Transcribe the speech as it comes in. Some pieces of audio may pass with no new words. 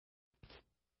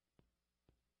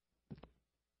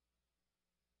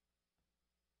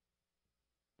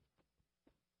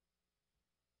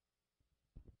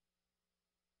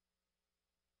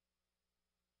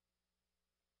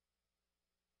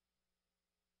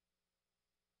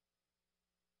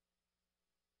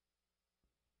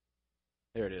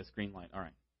There it is, green light. All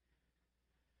right.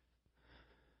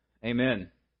 Amen.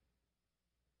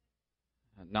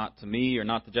 Not to me or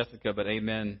not to Jessica, but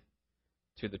amen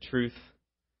to the truth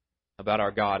about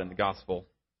our God and the gospel.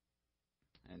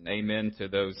 And amen to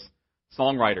those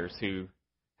songwriters who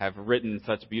have written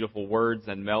such beautiful words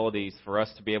and melodies for us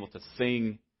to be able to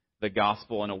sing the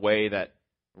gospel in a way that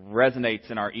resonates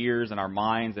in our ears and our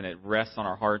minds, and it rests on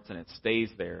our hearts and it stays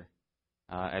there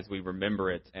as we remember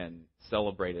it and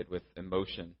celebrate it with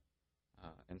emotion.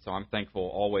 And so I'm thankful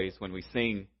always when we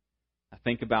sing. I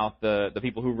think about the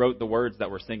people who wrote the words that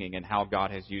we're singing and how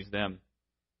God has used them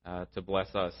to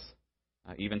bless us,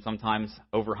 even sometimes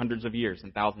over hundreds of years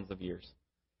and thousands of years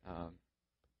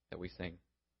that we sing.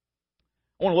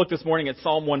 I want to look this morning at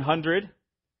Psalm 100.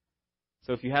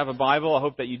 So if you have a Bible, I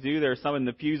hope that you do. There are some in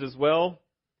the pews as well.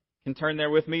 You can turn there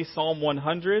with me. Psalm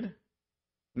 100,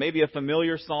 maybe a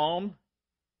familiar psalm,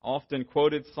 often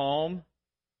quoted psalm,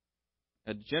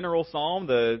 a general psalm.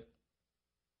 The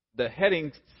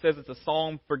heading says it's a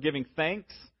psalm for giving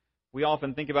thanks. We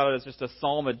often think about it as just a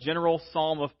psalm, a general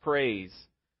psalm of praise,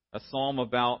 a psalm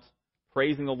about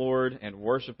praising the Lord and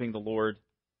worshiping the Lord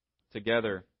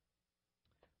together.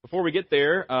 Before we get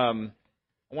there, I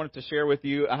wanted to share with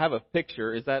you, I have a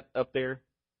picture. Is that up there?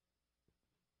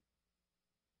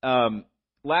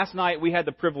 Last night we had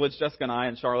the privilege, Jessica and I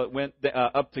and Charlotte went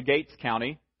up to Gates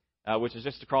County, which is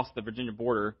just across the Virginia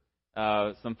border.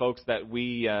 Some folks that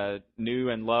we knew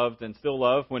and loved and still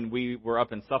love when we were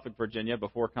up in Suffolk, Virginia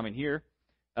before coming here.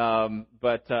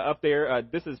 But up there,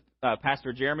 this is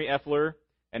Pastor Jeremy Effler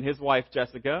and his wife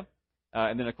Jessica.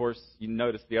 And then, of course, you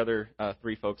notice the other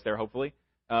three folks there, hopefully.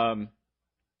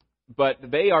 But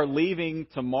they are leaving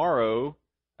tomorrow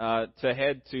to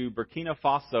head to Burkina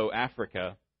Faso,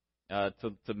 Africa,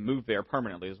 to move there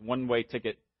permanently. It's a one-way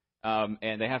ticket.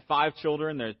 And they have 5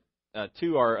 children.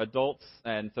 2 are adults,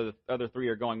 and so the other 3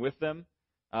 are going with them.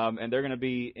 And they're going to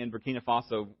be in Burkina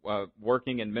Faso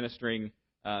working and ministering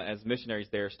as missionaries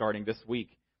there starting this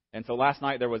week. And so last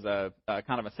night there was a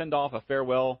kind of a send-off, a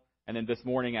farewell, and then this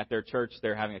morning at their church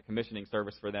they're having a commissioning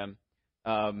service for them.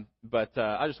 But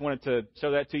I just wanted to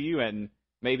show that to you and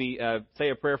maybe say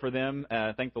a prayer for them,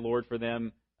 thank the Lord for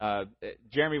them.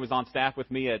 Jeremy was on staff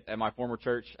with me at my former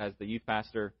church as the youth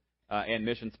pastor and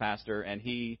missions pastor, and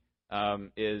he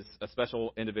is a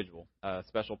special individual, a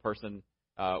special person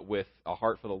with a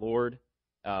heart for the Lord.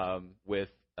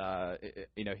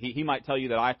 He might tell you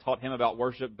that I taught him about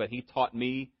worship, but he taught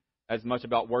me as much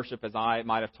about worship as I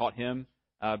might have taught him.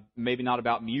 Maybe not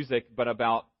about music, but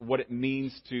about what it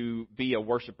means to be a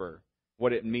worshiper,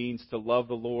 what it means to love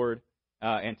the Lord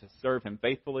and to serve Him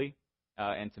faithfully,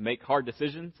 and to make hard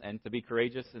decisions and to be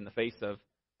courageous in the face of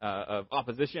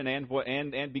opposition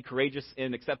and be courageous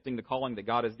in accepting the calling that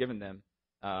God has given them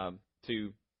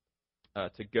to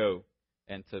go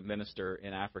and to minister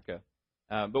in Africa.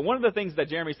 But one of the things that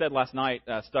Jeremy said last night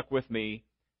stuck with me,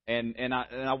 and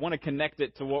I want to connect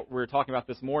it to what we're talking about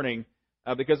this morning.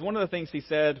 Because one of the things he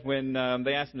said when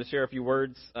they asked him to share a few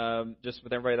words, just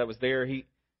with everybody that was there, he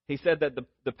said that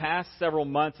the past several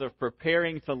months of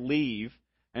preparing to leave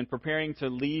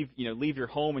your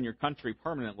home and your country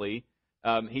permanently,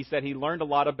 he said he learned a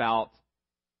lot about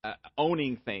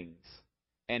owning things,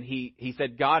 and he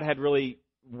said God had really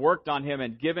worked on him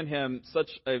and given him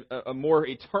such a more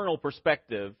eternal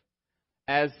perspective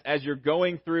as you're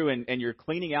going through and you're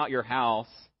cleaning out your house.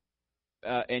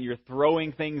 And you're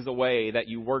throwing things away that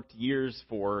you worked years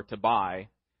for to buy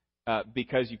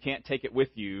because you can't take it with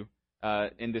you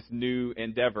in this new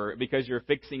endeavor, because you're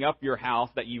fixing up your house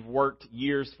that you've worked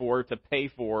years for to pay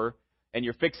for, and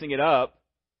you're fixing it up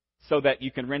so that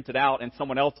you can rent it out and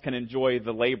someone else can enjoy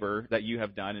the labor that you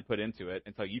have done and put into it,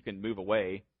 and so you can move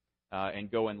away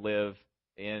and go and live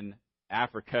in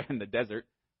Africa in the desert.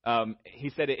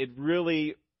 He said it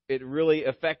really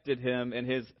affected him in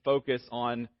his focus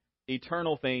on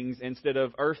eternal things instead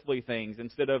of earthly things,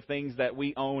 instead of things that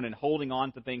we own and holding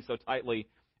on to things so tightly,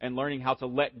 and learning how to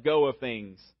let go of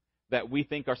things that we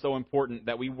think are so important,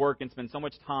 that we work and spend so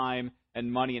much time and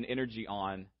money and energy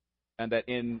on, and that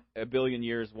in a billion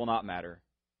years will not matter.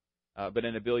 But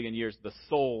in a billion years, the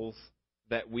souls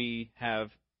that we have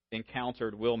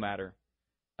encountered will matter.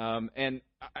 And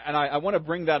I want to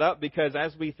bring that up because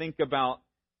as we think about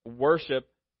worship,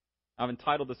 I've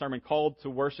entitled the sermon Called to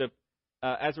Worship.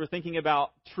 As we're thinking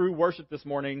about true worship this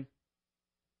morning,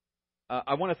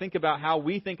 I want to think about how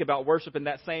we think about worship in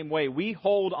that same way. We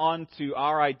hold on to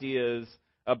our ideas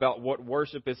about what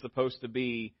worship is supposed to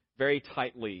be very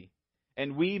tightly.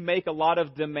 And we make a lot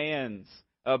of demands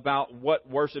about what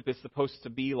worship is supposed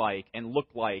to be like and look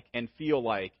like and feel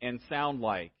like and sound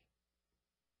like.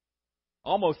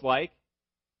 Almost like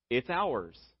it's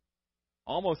ours.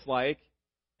 Almost like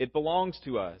it belongs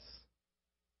to us.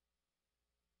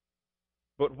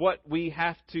 But what we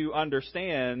have to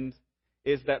understand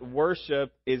is that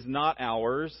worship is not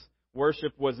ours.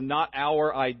 Worship was not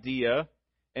our idea,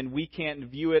 and we can't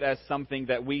view it as something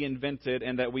that we invented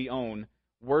and that we own.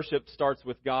 Worship starts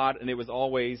with God, and it was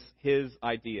always His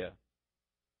idea.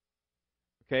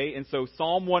 Okay, and so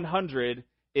Psalm 100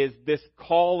 is this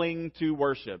calling to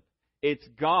worship. It's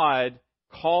God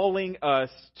calling us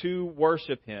to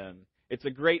worship Him. It's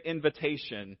a great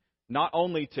invitation, not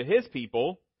only to His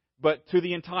people, but to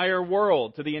the entire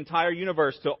world, to the entire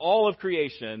universe, to all of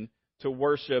creation, to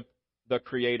worship the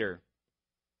Creator.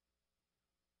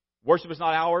 Worship is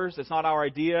not ours. It's not our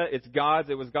idea. It's God's.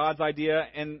 It was God's idea.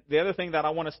 And the other thing that I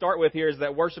want to start with here is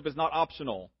that worship is not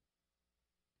optional.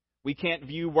 We can't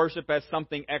view worship as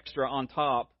something extra on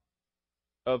top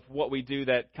of what we do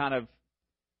that kind of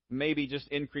maybe just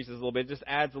increases a little bit, just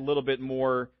adds a little bit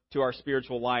more to our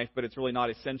spiritual life, but it's really not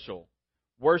essential.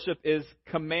 Worship is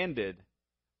commanded.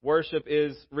 Worship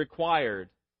is required.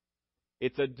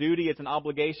 It's a duty, it's an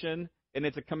obligation, and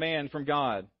it's a command from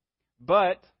God.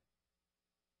 But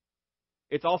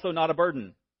it's also not a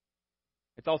burden.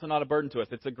 It's also not a burden to us.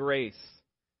 It's a grace.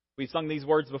 We've sung these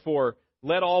words before.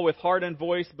 Let all with heart and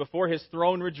voice before His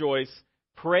throne rejoice.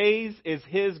 Praise is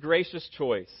His gracious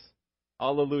choice.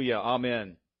 Hallelujah.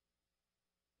 Amen.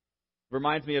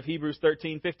 Reminds me of Hebrews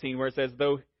 13:15, where it says,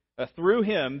 though through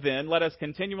Him, then, let us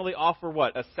continually offer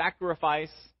what? A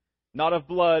sacrifice, not of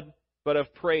blood, but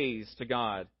of praise to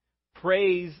God.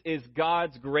 Praise is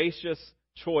God's gracious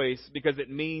choice because it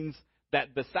means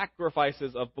that the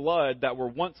sacrifices of blood that were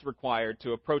once required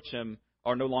to approach Him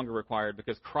are no longer required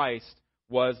because Christ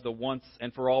was the once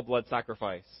and for all blood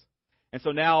sacrifice. And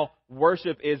so now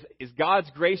worship is God's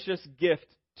gracious gift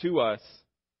to us.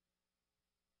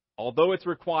 Although it's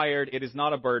required, it is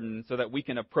not a burden so that we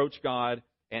can approach God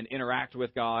and interact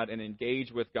with God and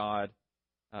engage with God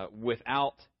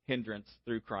without hindrance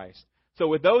through Christ. So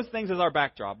with those things as our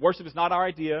backdrop, worship is not our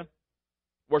idea.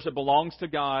 Worship belongs to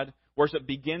God. Worship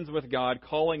begins with God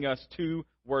calling us to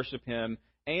worship Him.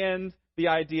 And the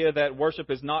idea that worship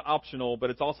is not optional, but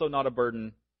it's also not a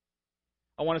burden.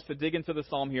 I want us to dig into the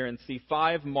psalm here and see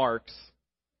 5 marks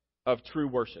of true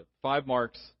worship. 5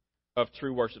 marks of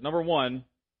true worship. Number 1,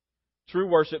 true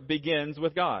worship begins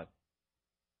with God.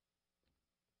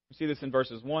 We see this in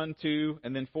verses 1, 2,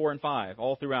 and then 4 and 5,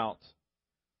 all throughout.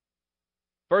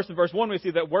 First, in verse 1, we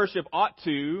see that worship ought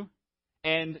to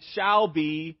and shall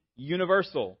be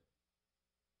universal.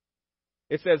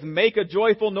 It says, make a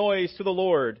joyful noise to the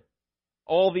Lord,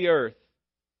 all the earth.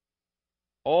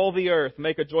 All the earth,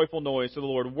 make a joyful noise to the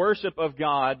Lord. Worship of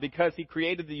God, because He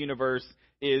created the universe,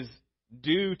 is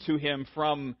due to Him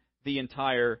from the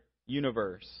entire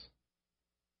universe.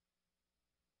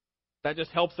 That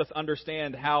just helps us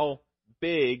understand how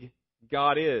big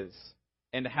God is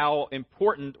and how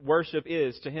important worship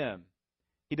is to Him.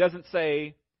 He doesn't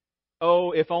say,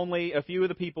 oh, if only a few of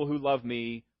the people who love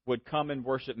me would come and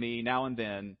worship me now and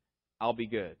then, I'll be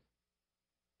good.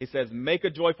 He says, make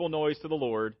a joyful noise to the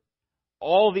Lord,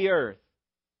 all the earth.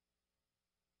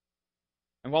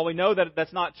 And while we know that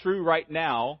that's not true right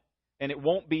now, and it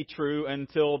won't be true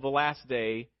until the last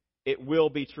day, it will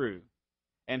be true.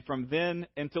 And from then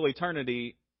until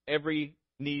eternity, every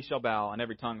knee shall bow and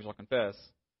every tongue shall confess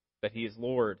that He is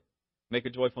Lord. Make a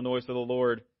joyful noise to the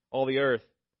Lord, all the earth.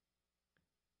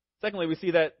 Secondly, we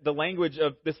see that the language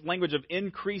of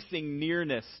increasing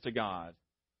nearness to God,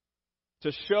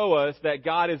 to show us that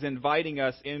God is inviting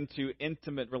us into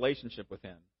intimate relationship with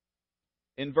Him.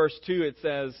 In verse 2, it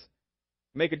says,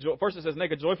 first it says,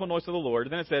 make a joyful noise to the Lord.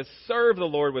 And then it says, serve the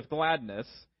Lord with gladness.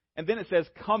 And then it says,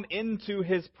 come into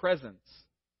His presence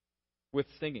with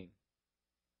singing.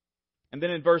 And then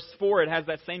in verse 4, it has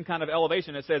that same kind of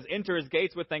elevation. It says, enter His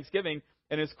gates with thanksgiving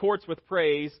and His courts with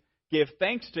praise. Give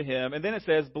thanks to Him. And then it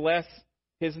says, bless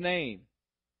His name.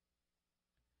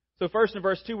 So first in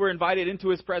verse 2, we're invited into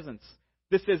His presence.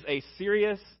 This is a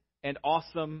serious and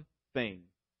awesome thing.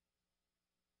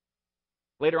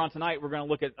 Later on tonight, we're going to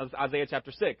look at Isaiah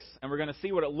chapter 6, and we're going to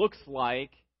see what it looks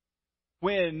like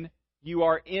when you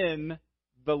are in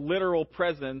the literal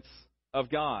presence of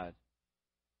God.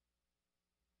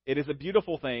 It is a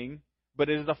beautiful thing, but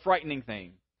it is a frightening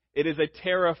thing. It is a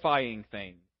terrifying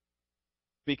thing,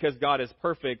 because God is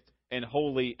perfect and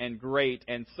holy and great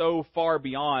and so far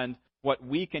beyond what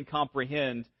we can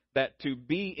comprehend that to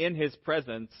be in His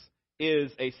presence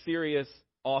is a serious,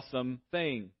 awesome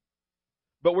thing.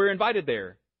 But we're invited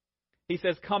there. He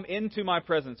says, come into my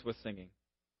presence with singing.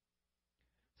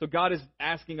 So God is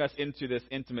asking us into this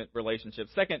intimate relationship.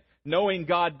 Second, knowing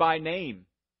God by name.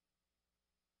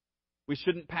 We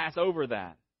shouldn't pass over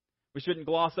that. We shouldn't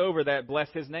gloss over that, bless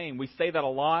His name. We say that a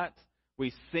lot.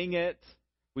 We sing it.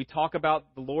 We talk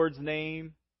about the Lord's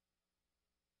name.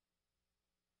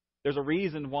 There's a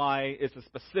reason why it's a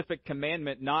specific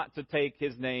commandment not to take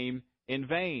His name in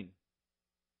vain.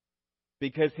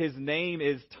 Because His name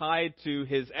is tied to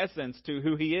His essence, to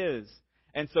who He is.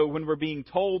 And so when we're being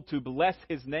told to bless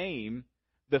His name,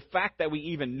 the fact that we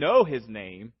even know His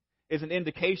name is an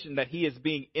indication that He is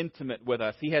being intimate with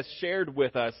us. He has shared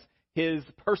with us His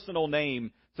personal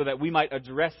name so that we might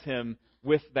address Him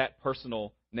with that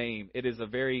personal name. It is a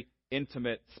very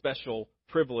intimate, special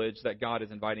privilege that God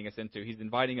is inviting us into. He's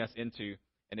inviting us into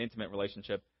an intimate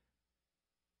relationship.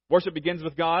 Worship begins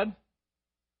with God.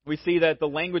 We see that the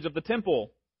language of the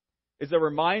temple is a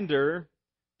reminder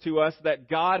to us that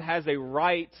God has a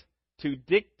right to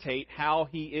dictate how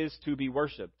He is to be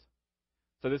worshipped.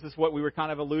 So this is what we were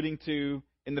kind of alluding to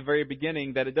in the very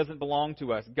beginning, that it doesn't belong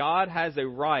to us. God has a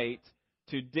right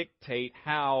to dictate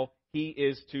how He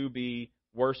is to be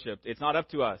worshipped. It's not up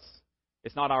to us.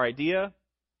 It's not our idea.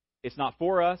 It's not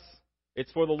for us.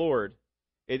 It's for the Lord.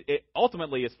 It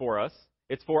ultimately is for us.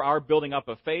 It's for our building up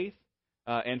of faith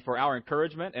and for our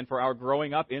encouragement and for our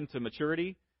growing up into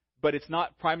maturity. But it's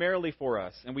not primarily for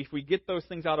us. And if we get those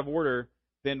things out of order,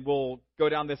 then we'll go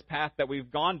down this path that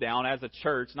we've gone down as a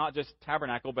church, not just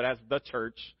Tabernacle, but as the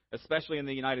church, especially in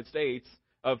the United States,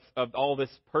 of all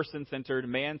this person-centered,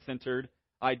 man-centered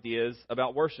ideas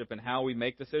about worship and how we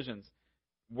make decisions.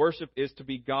 Worship is to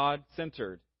be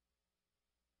God-centered.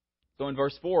 So in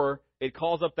verse 4, it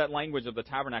calls up that language of the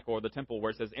tabernacle or the temple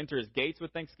where it says, enter His gates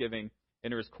with thanksgiving,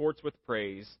 enter His courts with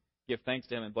praise, give thanks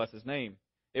to Him and bless His name.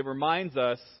 It reminds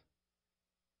us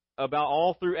about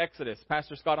all through Exodus.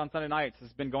 Pastor Scott on Sunday nights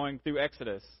has been going through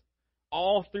Exodus.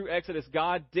 All through Exodus,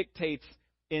 God dictates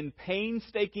in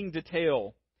painstaking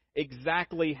detail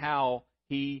exactly how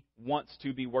He wants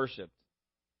to be worshipped.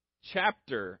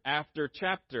 Chapter after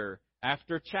chapter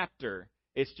after chapter.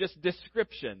 It's just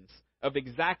descriptions of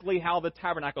exactly how the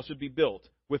tabernacle should be built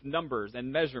with numbers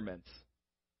and measurements.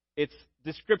 It's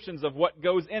descriptions of what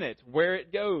goes in it, where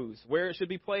it goes, where it should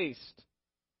be placed,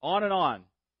 on and on.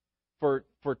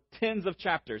 For tens of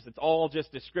chapters, it's all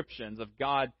just descriptions of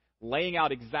God laying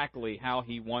out exactly how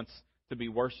He wants to be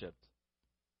worshipped.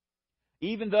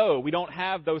 Even though we don't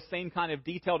have those same kind of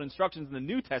detailed instructions in the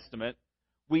New Testament,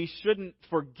 we shouldn't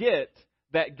forget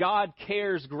that God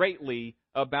cares greatly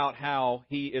about how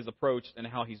He is approached and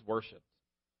how He's worshipped.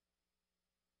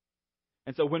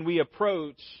 And so when we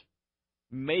approach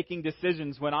making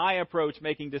decisions, when I approach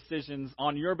making decisions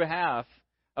on your behalf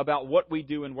about what we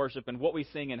do in worship and what we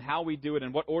sing and how we do it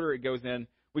and what order it goes in,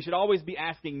 we should always be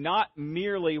asking not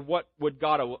merely what would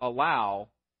God allow,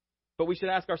 but we should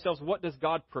ask ourselves, what does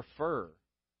God prefer?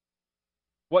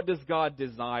 What does God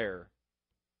desire?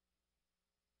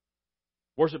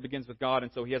 Worship begins with God,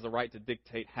 and so He has a right to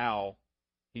dictate how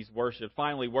He's worshipped.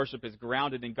 Finally, worship is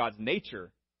grounded in God's nature,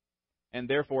 and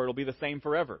therefore it'll be the same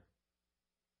forever.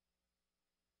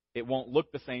 It won't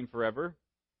look the same forever.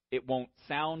 It won't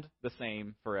sound the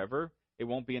same forever. It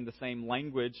won't be in the same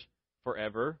language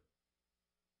forever.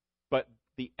 But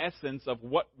the essence of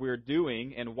what we're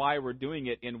doing and why we're doing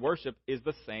it in worship is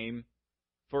the same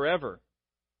forever.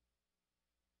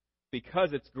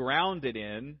 Because it's grounded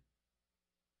in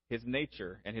His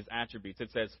nature and His attributes.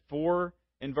 It says,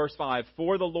 in verse 5,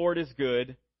 for the Lord is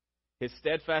good, His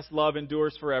steadfast love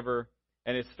endures forever,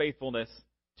 and His faithfulness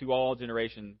to all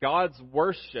generations. God's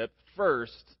worship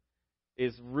first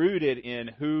is rooted in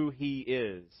who He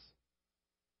is.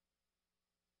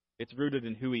 It's rooted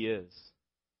in who He is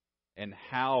and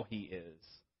how He is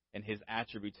and His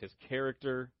attributes, His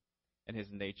character and His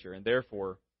nature. And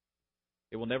therefore,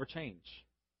 it will never change.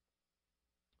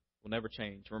 It will never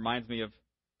change. It reminds me of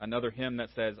another hymn that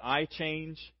says, I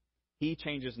change, He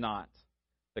changes not.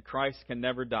 The Christ can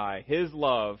never die. His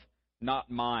love, not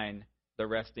mine, the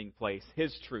resting place.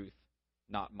 His truth,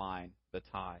 not mine, the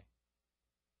tie.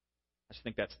 I just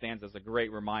think that stands as a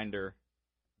great reminder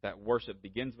that worship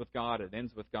begins with God, it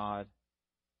ends with God.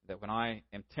 That when I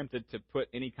am tempted to put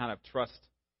any kind of trust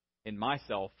in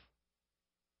myself,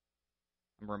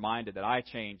 I'm reminded that I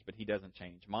change, but He doesn't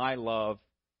change. My love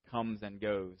comes and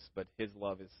goes, but His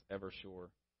love is ever sure.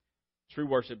 True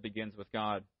worship begins with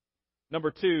God.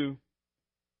 Number 2,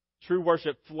 true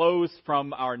worship flows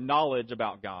from our knowledge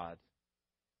about God.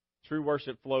 True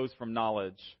worship flows from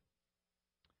knowledge.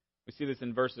 We see this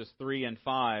in verses 3 and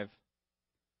 5.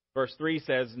 Verse 3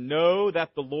 says, know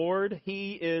that the Lord,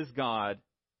 He is God.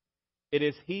 It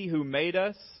is He who made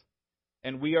us,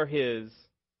 and we are His.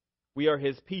 We are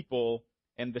His people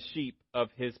and the sheep of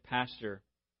His pasture.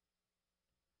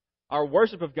 Our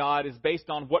worship of God is based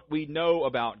on what we know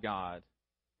about God.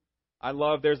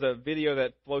 There's a video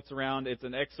that floats around. It's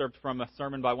an excerpt from a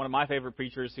sermon by one of my favorite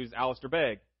preachers, who's Alistair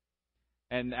Begg.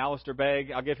 And Alistair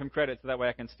Begg, I'll give him credit so that way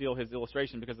I can steal his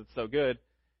illustration because it's so good.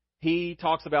 He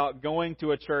talks about going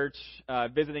to a church,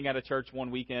 visiting at a church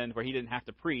one weekend where he didn't have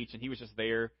to preach, and he was just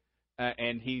there,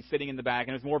 and he's sitting in the back,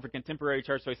 and it was more of a contemporary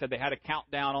church, so he said they had a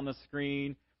countdown on the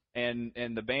screen, and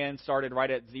the band started right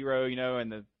at 0,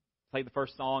 and played the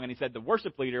first song, and he said the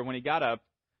worship leader, when he got up,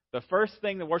 the first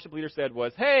thing the worship leader said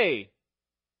was, "Hey,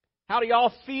 how do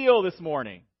y'all feel this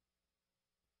morning?"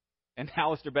 And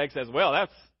Alistair Begg says, "Well,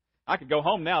 I could go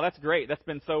home now. That's great. That's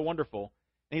been so wonderful."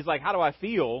 And he's like, "How do I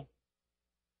feel?"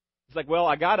 He's like, "Well,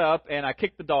 I got up and I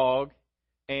kicked the dog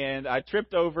and I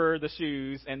tripped over the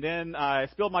shoes and then I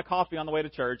spilled my coffee on the way to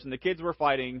church and the kids were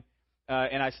fighting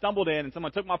and I stumbled in and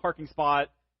someone took my parking spot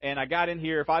and I got in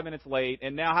here 5 minutes late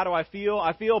and now how do I feel?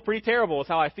 I feel pretty terrible is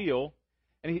how I feel."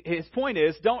 And his point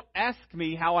is, don't ask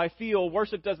me how I feel.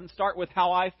 Worship doesn't start with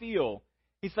how I feel.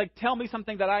 He's like, tell me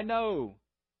something that I know.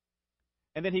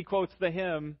 And then he quotes the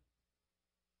hymn,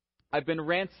 "I've been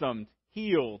ransomed,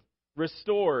 healed,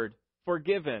 restored,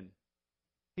 forgiven."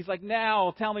 He's like,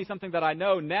 now tell me something that I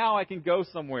know. Now I can go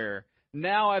somewhere.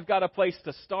 Now I've got a place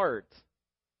to start.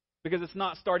 Because it's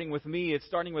not starting with me, it's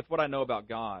starting with what I know about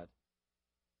God.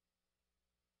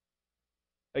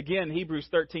 Again, Hebrews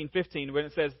 13:15, when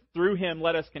it says, "Through him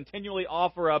let us continually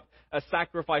offer up a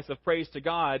sacrifice of praise to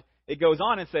God," it goes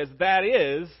on and says, "That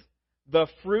is the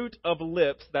fruit of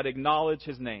lips that acknowledge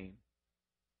his name."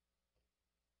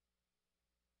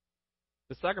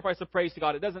 The sacrifice of praise to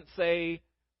God, it doesn't say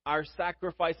our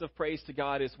sacrifice of praise to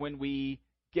God is when we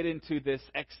get into this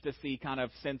ecstasy kind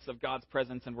of sense of God's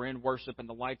presence and we're in worship and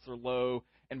the lights are low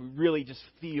and we really just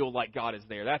feel like God is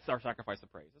there. That's our sacrifice of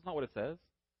praise. That's not what it says.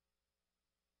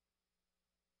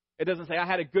 It doesn't say I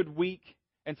had a good week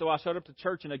and so I showed up to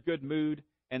church in a good mood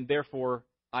and therefore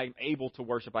I'm able to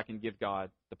worship. I can give God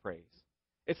the praise.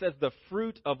 It says the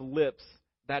fruit of lips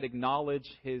that acknowledge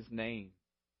his name.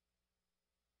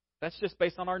 That's just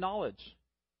based on our knowledge.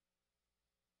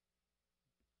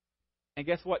 And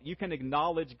guess what? You can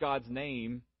acknowledge God's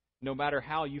name no matter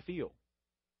how you feel.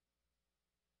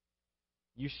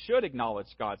 You should acknowledge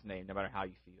God's name no matter how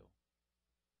you feel.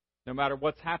 No matter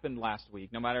what's happened last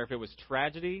week, no matter if it was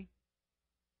tragedy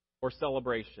or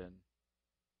celebration,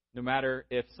 no matter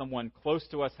if someone close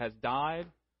to us has died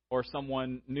or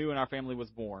someone new in our family was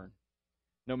born,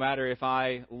 no matter if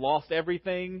I lost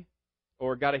everything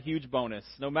or got a huge bonus,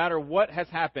 no matter what has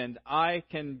happened, I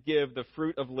can give the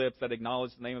fruit of lips that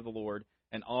acknowledge the name of the Lord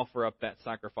and offer up that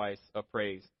sacrifice of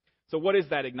praise. So what is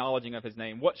that acknowledging of his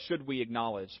name? What should we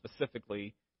acknowledge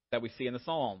specifically that we see in the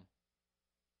psalm?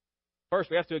 First,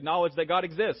 we have to acknowledge that God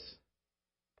exists.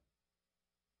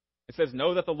 It says,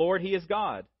 know that the Lord, he is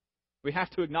God. We have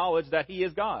to acknowledge that he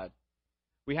is God.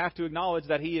 We have to acknowledge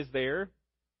that he is there.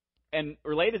 And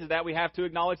related to that, we have to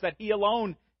acknowledge that he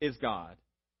alone is God.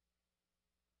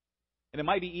 And it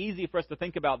might be easy for us to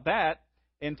think about that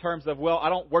in terms of, well, I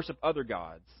don't worship other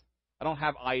gods. I don't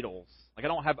have idols. Like, I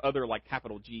don't have other, like,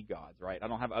 capital G gods, right? I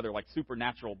don't have other, like,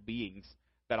 supernatural beings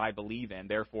that I believe in.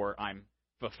 Therefore, I'm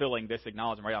fulfilling this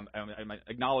acknowledgement, right? I'm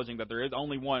acknowledging that there is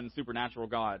only one supernatural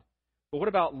God. But what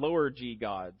about lower G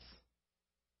gods?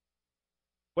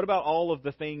 What about all of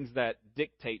the things that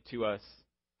dictate to us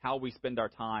how we spend our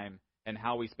time and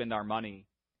how we spend our money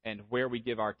and where we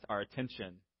give our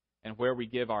attention and where we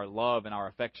give our love and our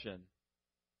affection?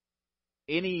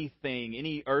 Anything,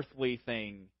 any earthly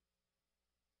thing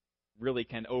really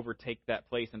can overtake that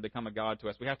place and become a god to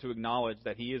us. We have to acknowledge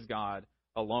that he is God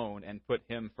alone and put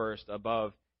him first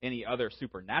above any other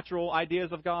supernatural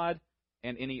ideas of God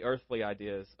and any earthly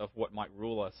ideas of what might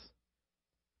rule us.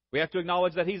 We have to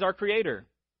acknowledge that he's our creator,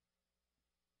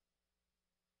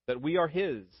 that we are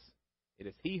his. It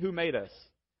is he who made us.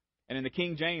 And in the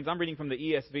King James, I'm reading from the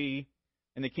ESV,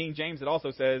 in the King James it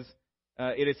also says,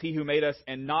 it is he who made us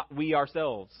and not we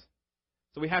ourselves.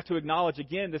 So we have to acknowledge,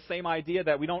 again, the same idea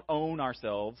that we don't own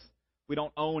ourselves. We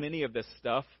don't own any of this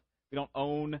stuff. We don't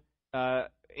own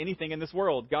anything in this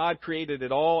world. God created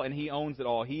it all, and he owns it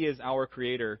all. He is our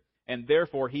creator, and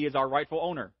therefore he is our rightful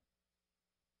owner.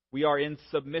 We are in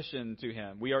submission to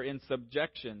him. We are in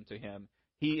subjection to him.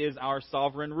 He is our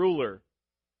sovereign ruler.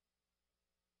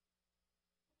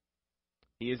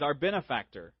 He is our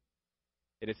benefactor.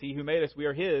 It is he who made us. We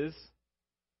are his.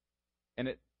 And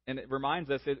it reminds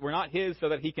us that we're not his so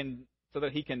that he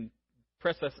can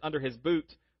press us under his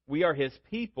boot. We are his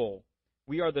people.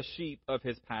 We are the sheep of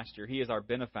his pasture. He is our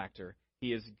benefactor.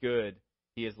 He is good.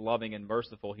 He is loving and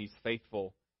merciful. He's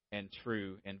faithful and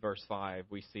true. In verse 5,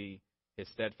 we see His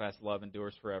steadfast love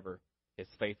endures forever. His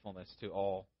faithfulness to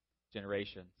all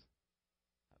generations.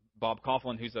 Bob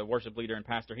Coughlin, who's a worship leader and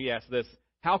pastor, he asked this: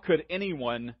 how could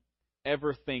anyone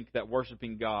ever think that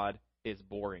worshiping God is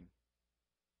boring?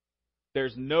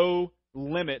 There's no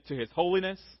limit to His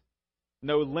holiness,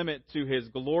 no limit to His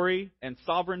glory and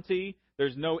sovereignty.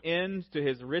 There's no end to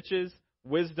His riches,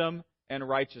 wisdom, and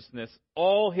righteousness.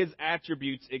 All His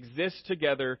attributes exist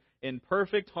together in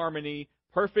perfect harmony,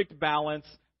 perfect balance,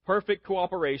 perfect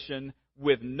cooperation,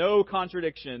 with no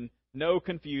contradiction, no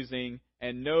confusing,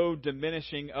 and no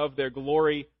diminishing of their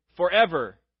glory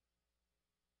forever.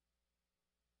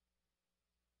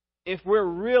 If we're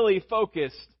really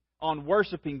focused on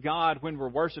worshiping God when we're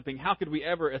worshiping, how could we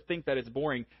ever think that it's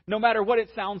boring? No matter what it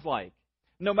sounds like,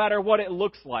 no matter what it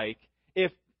looks like,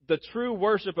 if the true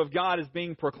worship of God is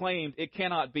being proclaimed, it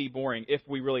cannot be boring if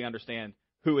we really understand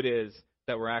who it is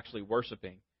that we're actually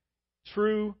worshiping.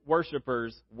 True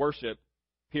worshipers worship,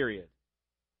 period.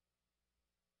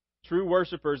 True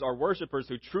worshipers are worshipers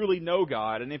who truly know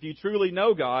God. And if you truly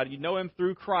know God, you know Him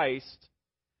through Christ,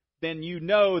 then you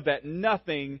know that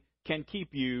nothing can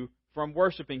keep you from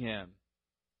worshiping Him.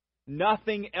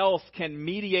 Nothing else can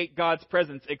mediate God's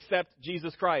presence except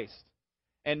Jesus Christ.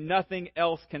 And nothing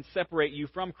else can separate you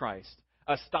from Christ.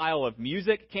 A style of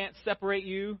music can't separate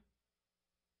you.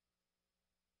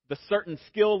 The certain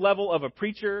skill level of a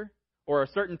preacher or a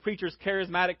certain preacher's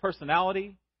charismatic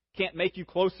personality can't make you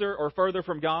closer or further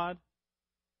from God.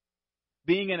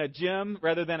 Being in a gym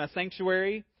rather than a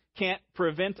sanctuary can't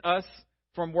prevent us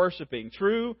from worshiping.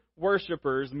 True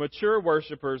worshipers, mature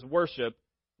worshipers, worship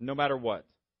no matter what,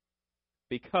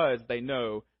 because they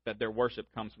know that their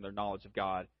worship comes from their knowledge of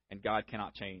God, and God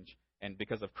cannot change. And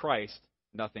because of Christ,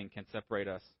 nothing can separate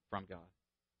us from God.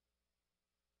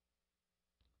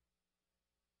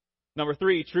 Number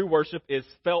 3, true worship is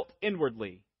felt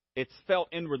inwardly. It's felt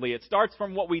inwardly. It starts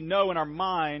from what we know in our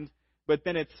mind, but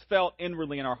then it's felt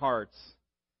inwardly in our hearts.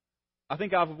 I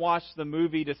think I've watched the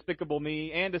movie Despicable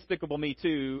Me and Despicable Me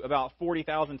 2 about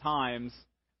 40,000 times,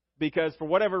 because for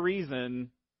whatever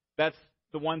reason, that's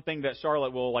the one thing that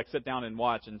Charlotte will sit down and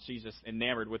watch, and she's just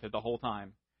enamored with it the whole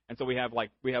time. And so we have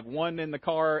one in the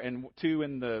car and 2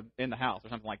 in the house or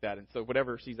something like that. And so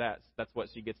whatever she's at, that's what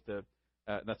she gets to.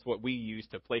 That's what we use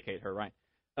to placate her, right?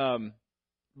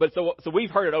 But so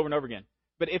we've heard it over and over again.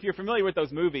 But if you're familiar with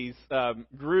those movies,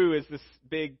 Gru is this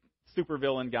big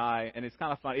supervillain guy, and it's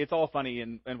kind of funny. It's all funny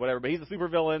and whatever, but he's a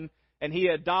supervillain, and he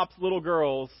adopts little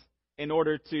girls in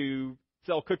order to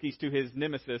sell cookies to his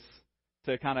nemesis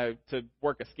to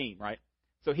work a scheme, right?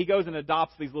 So he goes and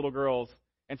adopts these little girls.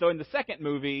 And so in the second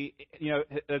movie,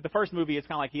 the first movie, it's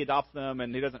kind of like he adopts them,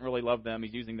 and he doesn't really love them.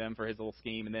 He's using them for his little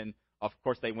scheme, and then, of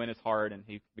course, they win his heart, and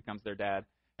he becomes their dad.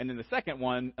 And then the second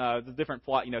one, the different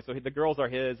plot, so the girls are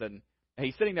his, and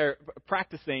he's sitting there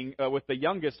practicing with the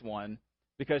youngest one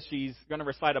because she's going to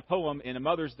recite a poem in a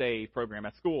Mother's Day program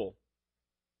at school.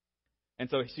 And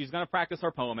so she's going to practice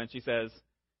her poem, and she says,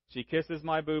 "She kisses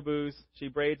my boo-boos, she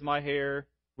braids my hair,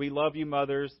 we love you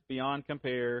mothers beyond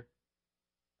compare."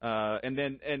 And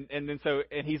then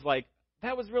he's like,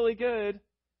 "That was really good.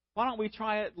 Why don't we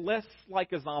try it less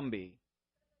like a zombie?"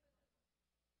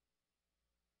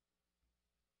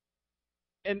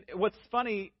 And what's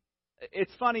funny,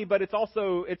 it's funny, but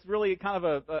it's really kind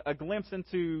of a glimpse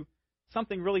into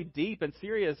something really deep and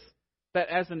serious, that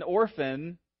as an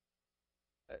orphan,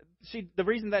 the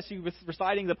reason that she was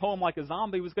reciting the poem like a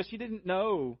zombie was because she didn't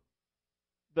know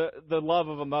the love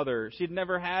of a mother. She'd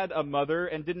never had a mother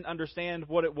and didn't understand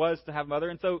what it was to have a mother.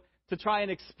 And so to try and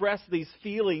express these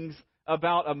feelings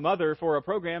about a mother for a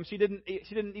program, she didn't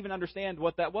even understand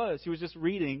what that was. She was just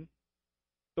reading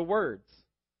the words.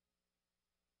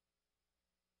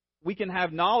 We can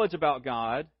have knowledge about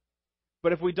God,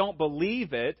 but if we don't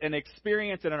believe it and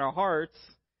experience it in our hearts,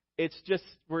 it's just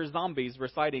we're zombies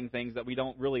reciting things that we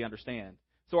don't really understand.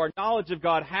 So our knowledge of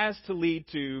God has to lead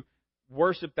to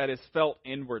worship that is felt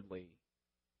inwardly.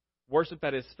 Worship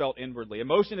that is felt inwardly.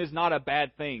 Emotion is not a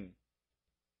bad thing.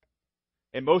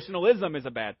 Emotionalism is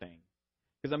a bad thing.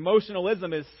 Because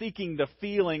emotionalism is seeking the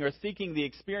feeling or seeking the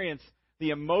experience,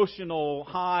 the emotional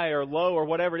high or low or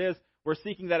whatever it is. We're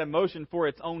seeking that emotion for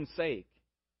its own sake.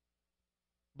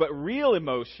 But real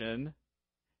emotion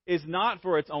is not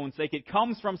for its own sake. It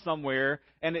comes from somewhere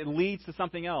and it leads to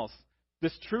something else.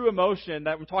 This true emotion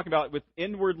that we're talking about with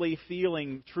inwardly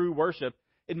feeling true worship,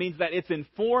 it means that it's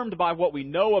informed by what we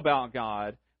know about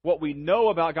God. What we know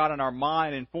about God in our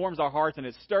mind informs our hearts, and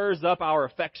it stirs up our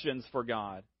affections for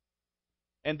God.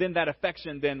 And then that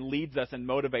affection then leads us and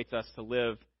motivates us to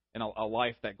live in a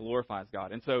life that glorifies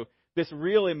God. And so this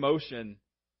real emotion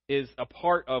is a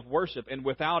part of worship, and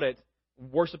without it,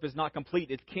 worship is not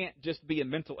complete. It can't just be a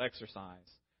mental exercise.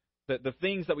 The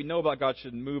things that we know about God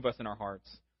should move us in our hearts.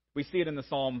 We see it in the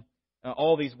psalm,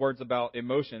 all these words about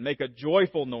emotion. Make a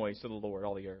joyful noise to the Lord,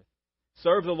 all the earth.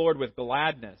 Serve the Lord with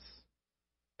gladness.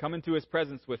 Come into His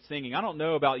presence with singing. I don't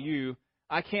know about you.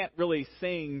 I can't really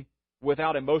sing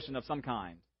without emotion of some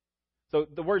kind. So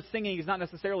the word singing is not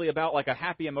necessarily about like a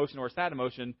happy emotion or a sad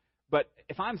emotion, but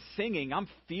if I'm singing, I'm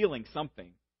feeling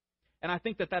something. And I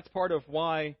think that that's part of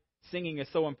why singing is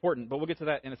so important, but we'll get to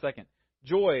that in a second.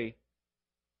 Joy,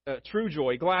 true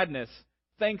joy, gladness,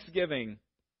 thanksgiving.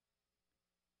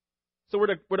 So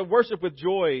we're to worship with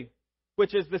joy,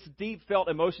 which is this deep felt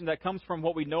emotion that comes from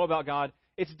what we know about God.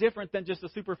 It's different than just a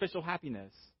superficial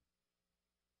happiness.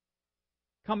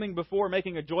 Coming before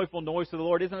making a joyful noise to the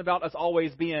Lord isn't about us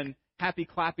always being happy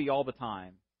clappy all the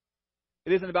time.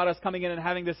 It isn't about us coming in and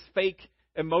having this fake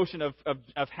emotion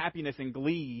of happiness and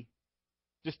glee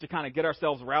just to kind of get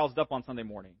ourselves roused up on Sunday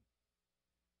morning.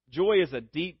 Joy is a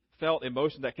deep felt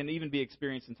emotion that can even be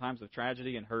experienced in times of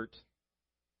tragedy and hurt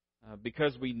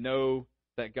because we know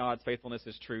that God's faithfulness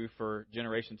is true for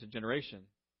generation to generation.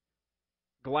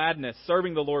 Gladness,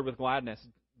 serving the Lord with gladness,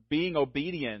 being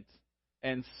obedient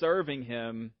and serving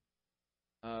Him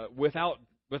without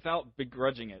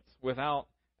begrudging it, without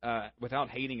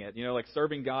hating it. You know, like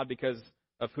serving God because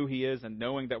of who He is and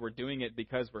knowing that we're doing it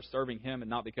because we're serving Him and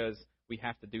not because we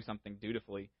have to do something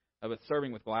dutifully, but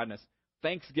serving with gladness.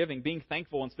 Thanksgiving, being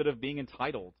thankful instead of being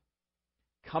entitled.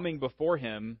 Coming before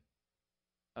Him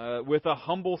with a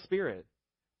humble spirit.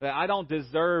 That I don't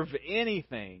deserve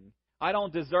anything. I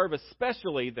don't deserve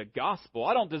especially the gospel.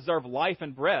 I don't deserve life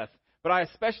and breath. But I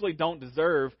especially don't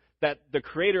deserve that the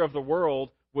Creator of the world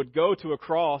would go to a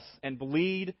cross and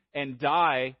bleed and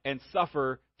die and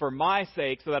suffer for my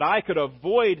sake so that I could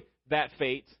avoid that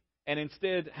fate and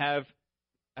instead have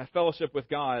a fellowship with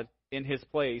God in His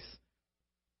place.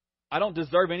 I don't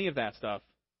deserve any of that stuff.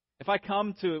 If I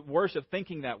come to worship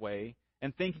thinking that way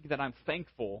and thinking that I'm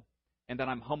thankful and that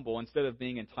I'm humble instead of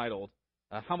being entitled,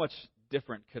 how much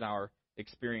different could our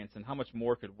experience and how much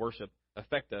more could worship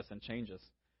affect us and change us?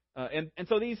 And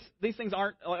so these things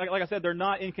aren't, like I said, they're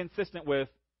not inconsistent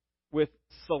with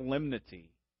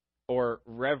solemnity or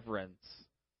reverence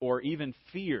or even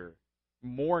fear,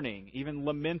 mourning, even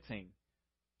lamenting,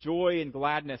 joy and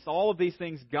gladness. All of these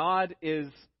things,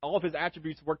 all of His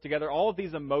attributes work together. All of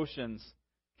these emotions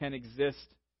can exist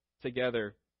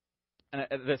together. And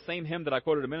the same hymn that I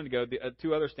quoted a minute ago, the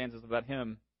two other stanzas of that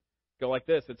hymn go like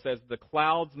this. It says, "The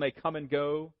clouds may come and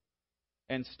go,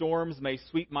 and storms may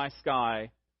sweep my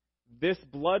sky. This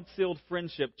blood-sealed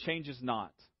friendship changes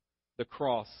not. The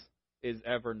cross is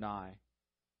ever nigh.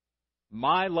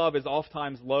 My love is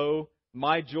ofttimes low,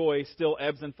 my joy still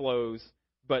ebbs and flows,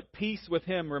 but peace with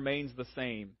Him remains the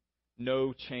same.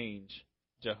 No change,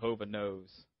 Jehovah knows."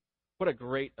 What a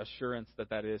great assurance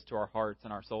that is to our hearts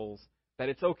and our souls, that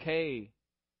it's okay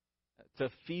to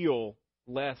feel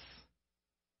less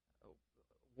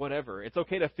whatever. It's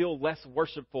okay to feel less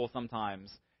worshipful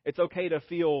sometimes. It's okay to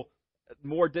feel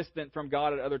more distant from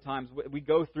God at other times. We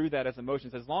go through that as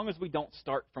emotions as long as we don't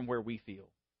start from where we feel.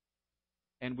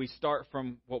 And we start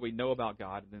from what we know about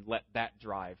God and then let that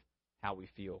drive how we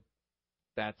feel.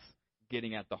 That's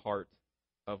getting at the heart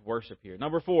of worship here.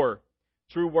 Number 4,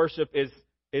 true worship is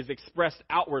expressed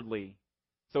outwardly.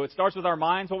 So it starts with our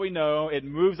minds, what we know. It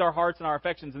moves our hearts and our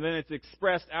affections, and then it's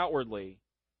expressed outwardly.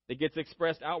 It gets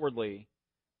expressed outwardly.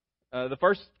 The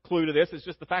first clue to this is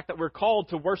just the fact that we're called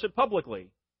to worship publicly.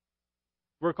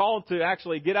 We're called to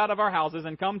actually get out of our houses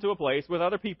and come to a place with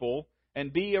other people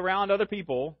and be around other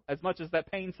people, as much as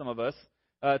that pains some of us,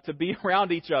 to be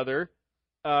around each other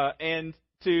and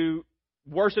to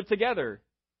worship together.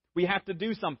 We have to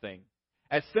do something.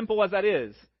 As simple as that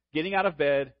is, getting out of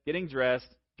bed, getting dressed,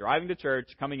 driving to church,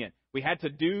 coming in. We had to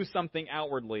do something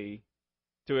outwardly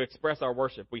to express our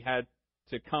worship. We had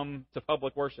to come to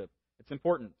public worship. It's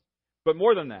important. But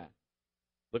more than that,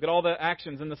 look at all the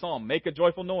actions in the psalm. Make a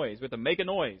joyful noise. We have to make a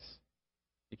noise.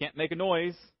 You can't make a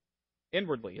noise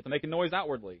inwardly. You have to make a noise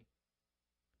outwardly.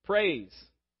 Praise.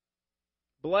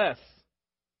 Bless.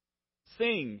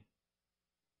 Sing.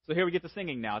 So here we get to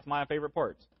singing now. It's my favorite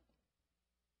part.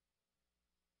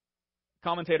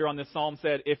 Commentator on this psalm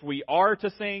said, if we are to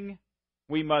sing,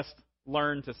 we must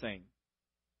learn to sing.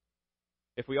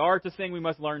 If we are to sing, we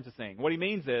must learn to sing. What he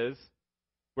means is,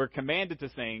 we're commanded to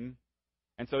sing,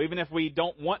 and so even if we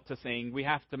don't want to sing, we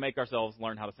have to make ourselves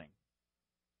learn how to sing.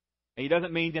 And he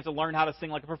doesn't mean you have to learn how to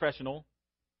sing like a professional.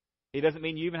 He doesn't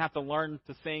mean you even have to learn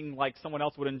to sing like someone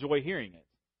else would enjoy hearing it.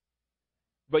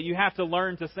 But you have to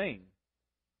learn to sing.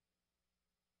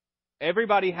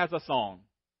 Everybody has a song.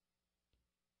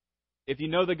 If you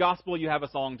know the gospel, you have a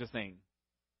song to sing.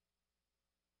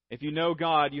 If you know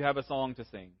God, you have a song to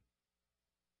sing.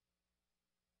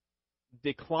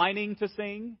 Declining to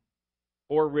sing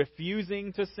or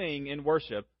refusing to sing in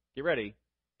worship, get ready,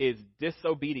 is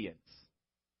disobedience.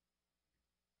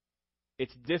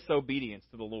 It's disobedience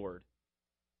to the Lord.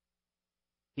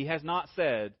 He has not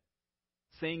said,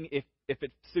 sing if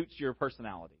it suits your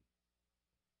personality.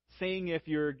 Sing if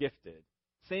you're gifted.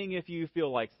 Sing if you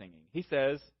feel like singing. He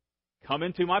says, come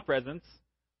into my presence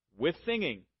with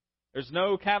singing. There's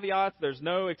no caveats. There's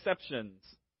no exceptions.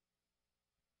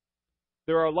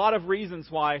 There are a lot of reasons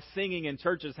why singing in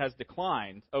churches has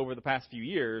declined over the past few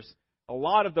years. A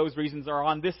lot of those reasons are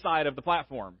on this side of the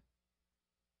platform.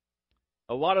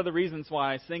 A lot of the reasons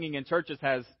why singing in churches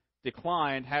has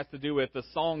declined has to do with the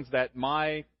songs that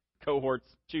my cohorts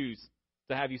choose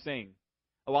to have you sing.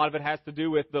 A lot of it has to do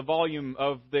with the volume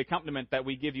of the accompaniment that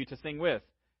we give you to sing with.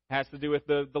 It has to do with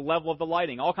the level of the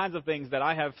lighting. All kinds of things that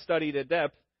I have studied at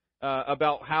depth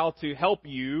about how to help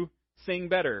you sing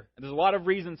better. And there's a lot of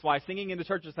reasons why singing in the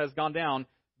churches has gone down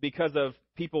because of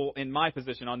people in my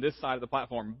position on this side of the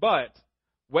platform. But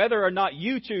whether or not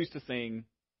you choose to sing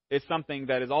is something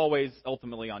that is always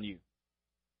ultimately on you.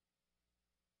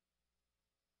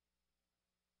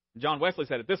 John Wesley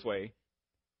said it this way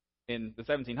in the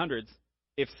 1700s,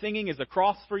 if singing is a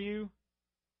cross for you,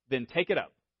 then take it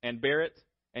up and bear it,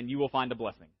 and you will find a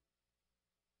blessing.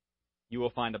 You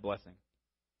will find a blessing.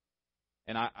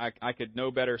 And I could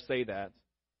no better say that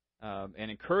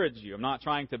and encourage you. I'm not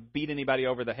trying to beat anybody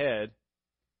over the head,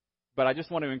 but I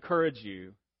just want to encourage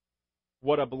you.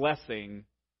 What a blessing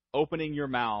opening your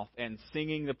mouth and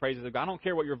singing the praises of God. I don't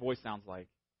care what your voice sounds like.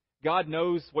 God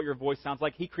knows what your voice sounds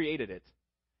like. He created it.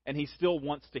 And He still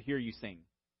wants to hear you sing.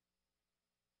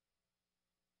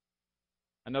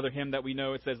 Another hymn that we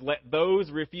know, it says, let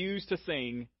those refuse to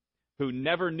sing who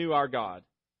never knew our God,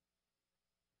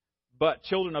 but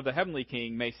children of the heavenly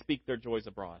King may speak their joys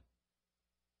abroad.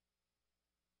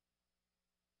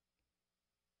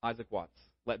 Isaac Watts.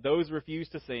 Let those refuse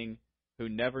to sing who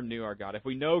never knew our God. If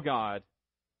we know God,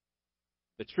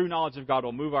 the true knowledge of God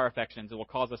will move our affections. It will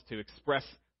cause us to express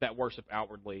that worship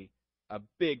outwardly. A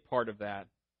big part of that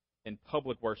in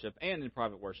public worship and in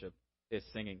private worship is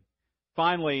singing.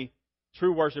 Finally,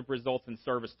 true worship results in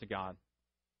service to God.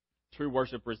 True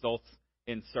worship results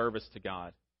in service to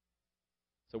God.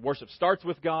 So worship starts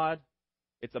with God.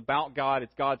 It's about God.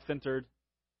 It's God-centered.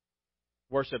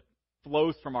 Worship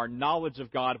flows from our knowledge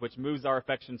of God, which moves our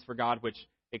affections for God, which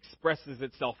expresses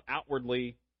itself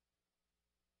outwardly.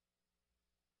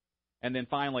 And then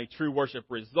finally, true worship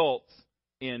results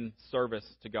in service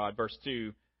to God. Verse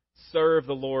 2, serve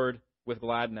the Lord with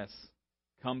gladness.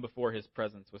 Come before His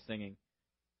presence with singing.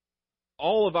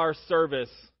 All of our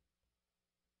service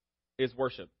is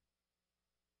worship.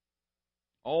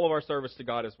 All of our service to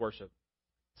God is worship.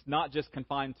 It's not just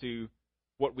confined to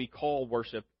what we call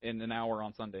worship in an hour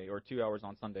on Sunday or 2 hours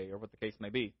on Sunday or what the case may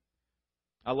be.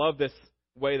 I love this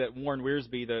way that Warren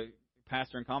Wiersbe, the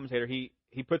pastor and commentator, he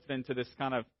puts it into this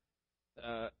kind of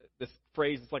this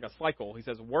phrase. It's like a cycle. He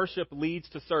says, worship leads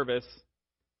to service,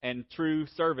 and true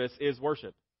service is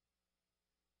worship.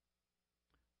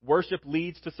 Worship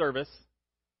leads to service,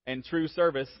 and true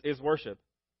service is worship.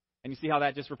 And you see how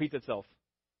that just repeats itself.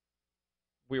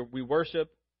 We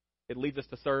worship, it leads us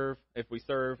to serve. If we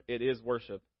serve, it is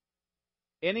worship.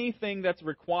 Anything that's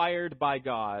required by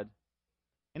God,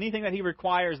 anything that He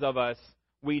requires of us,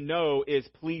 we know is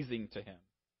pleasing to Him.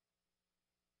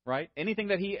 Right? Anything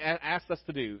that He asks us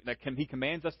to do, that He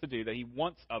commands us to do, that He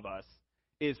wants of us,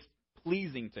 is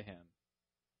pleasing to Him.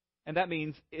 And that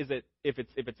means, if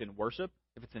it's in worship,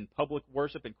 if it's in public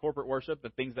worship, in corporate worship, the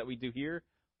things that we do here,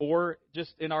 or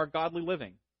just in our godly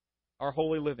living. Our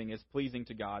holy living is pleasing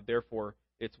to God, therefore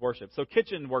it's worship. So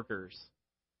kitchen workers,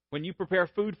 when you prepare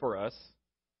food for us,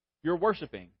 you're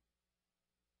worshiping.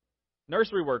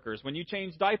 Nursery workers, when you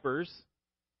change diapers,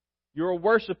 you're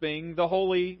worshiping the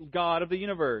holy God of the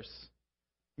universe.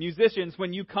 Musicians,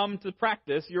 when you come to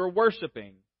practice, you're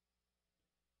worshiping.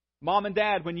 Mom and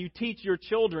dad, when you teach your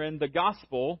children the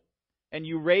gospel and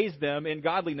you raise them in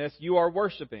godliness, you are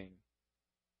worshiping.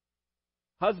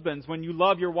 Husbands, when you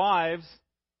love your wives,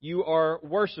 you are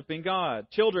worshiping God.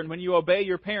 Children, when you obey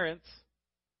your parents,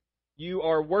 you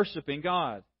are worshiping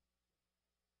God.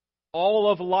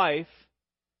 All of life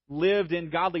lived in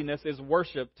godliness is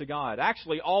worship to God.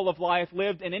 Actually, all of life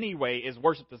lived in any way is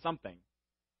worship to something.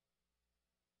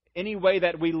 Any way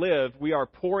that we live, we are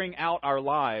pouring out our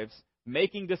lives,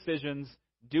 making decisions,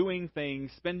 doing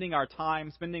things, spending our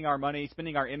time, spending our money,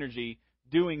 spending our energy,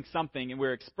 doing something, and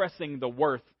we're expressing the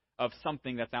worth of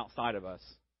something that's outside of us.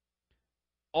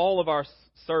 all of our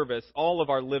service, all of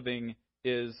our living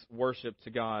is worship to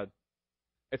God.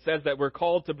 It says that we're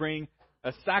called to bring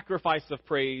a sacrifice of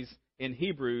praise in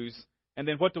Hebrews. And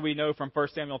then what do we know from 1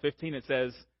 Samuel 15? It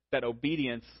says that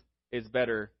obedience is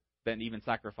better than even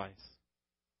sacrifice.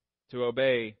 To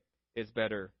obey is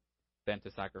better than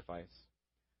to sacrifice.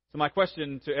 So my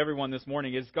question to everyone this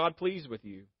morning is God pleased with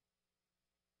you?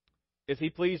 Is He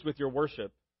pleased with your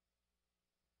worship?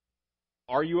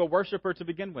 Are you a worshiper to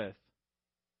begin with?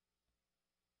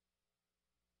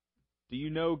 Do you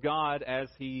know God as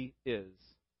He is?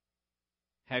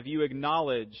 Have you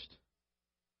acknowledged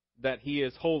that He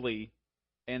is holy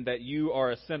and that you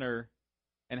are a sinner?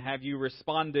 And have you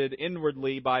responded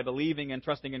inwardly by believing and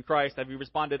trusting in Christ? Have you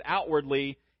responded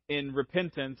outwardly in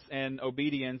repentance and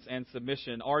obedience and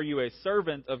submission? Are you a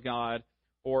servant of God,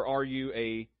 or are you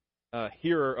a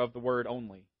hearer of the word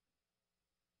only?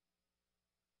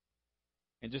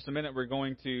 In just a minute, we're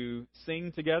going to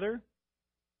sing together.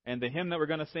 And the hymn that we're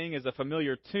going to sing is a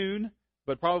familiar tune,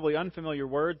 but probably unfamiliar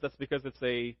words. That's because it's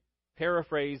a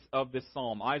paraphrase of this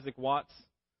psalm. Isaac Watts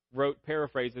wrote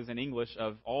paraphrases in English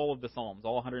of all of the psalms,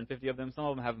 all 150 of them. Some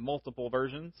of them have multiple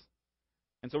versions.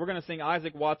 And so we're going to sing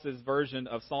Isaac Watts' version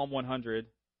of Psalm 100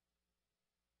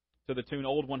 to the tune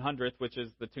Old 100th, which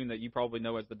is the tune that you probably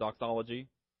know as the doxology.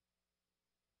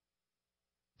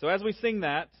 So as we sing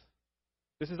that,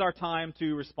 this is our time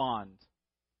to respond.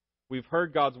 We've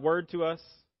heard God's word to us.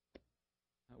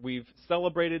 We've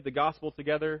celebrated the gospel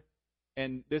together,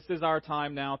 and this is our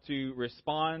time now to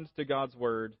respond to God's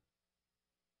word.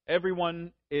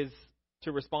 Everyone is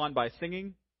to respond by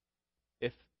singing.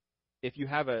 If you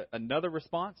have another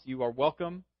response, you are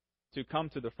welcome to come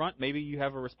to the front. Maybe you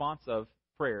have a response of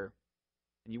prayer,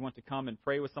 and you want to come and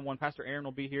pray with someone. Pastor Aaron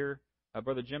will be here.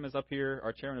 Brother Jim is up here,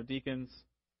 our chairman of deacons.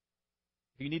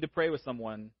 If you need to pray with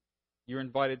someone, you're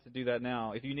invited to do that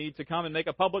now. If you need to come and make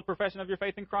a public profession of your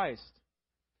faith in Christ,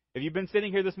 if you've been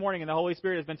sitting here this morning and the Holy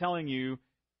Spirit has been telling you,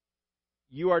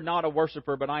 you are not a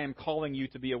worshiper, but I am calling you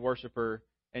to be a worshiper,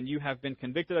 and you have been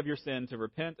convicted of your sin to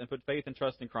repent and put faith and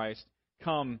trust in Christ,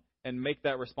 come and make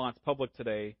that response public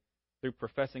today through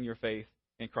professing your faith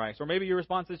in Christ. Or maybe your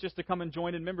response is just to come and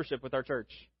join in membership with our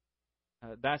church.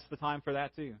 That's the time for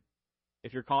that too.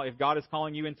 If God is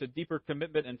calling you into deeper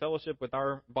commitment and fellowship with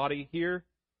our body here,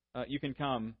 you can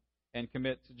come and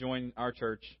commit to join our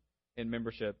church in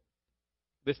membership.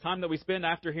 This time that we spend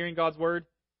after hearing God's word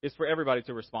is for everybody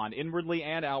to respond inwardly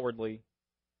and outwardly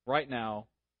right now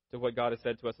to what God has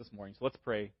said to us this morning. So let's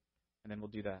pray, and then we'll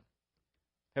do that.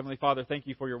 Heavenly Father, thank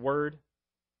you for your word.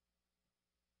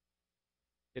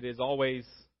 It is always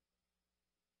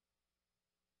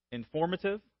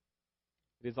informative.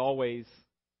 It is always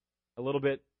a little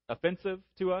bit offensive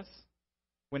to us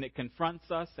when it confronts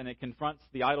us, and it confronts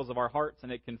the idols of our hearts,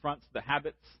 and it confronts the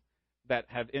habits that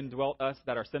have indwelt us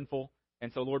that are sinful.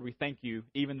 And so, Lord, we thank you,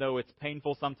 even though it's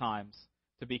painful sometimes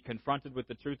to be confronted with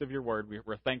the truth of your word,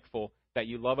 we're thankful that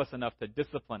you love us enough to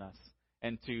discipline us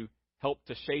and to help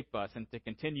to shape us and to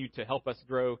continue to help us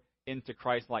grow into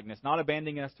Christ-likeness, not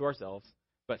abandoning us to ourselves,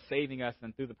 but saving us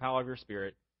and through the power of your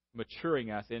Spirit,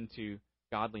 maturing us into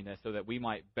godliness so that we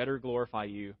might better glorify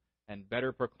you and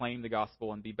better proclaim the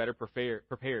gospel and be better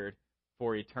prepared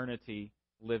for eternity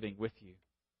living with you.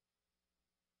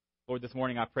 Lord, this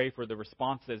morning I pray for the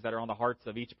responses that are on the hearts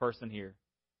of each person here.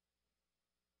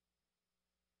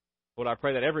 Lord, I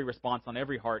pray that every response on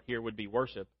every heart here would be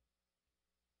worship.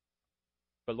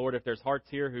 But Lord, if there's hearts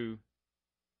here who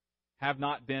have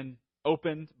not been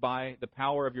opened by the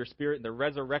power of your Spirit and the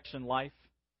resurrection life,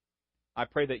 I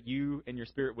pray that you and your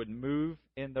Spirit would move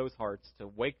in those hearts to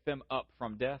wake them up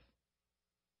from death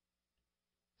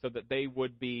so that they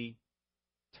would be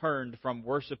turned from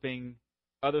worshiping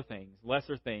other things,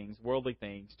 lesser things, worldly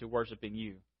things, to worshiping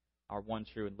you, our one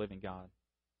true and living God.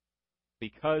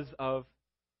 Because of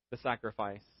the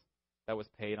sacrifice that was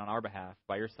paid on our behalf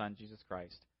by your Son, Jesus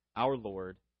Christ, our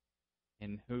Lord,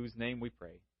 in whose name we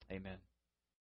pray. Amen.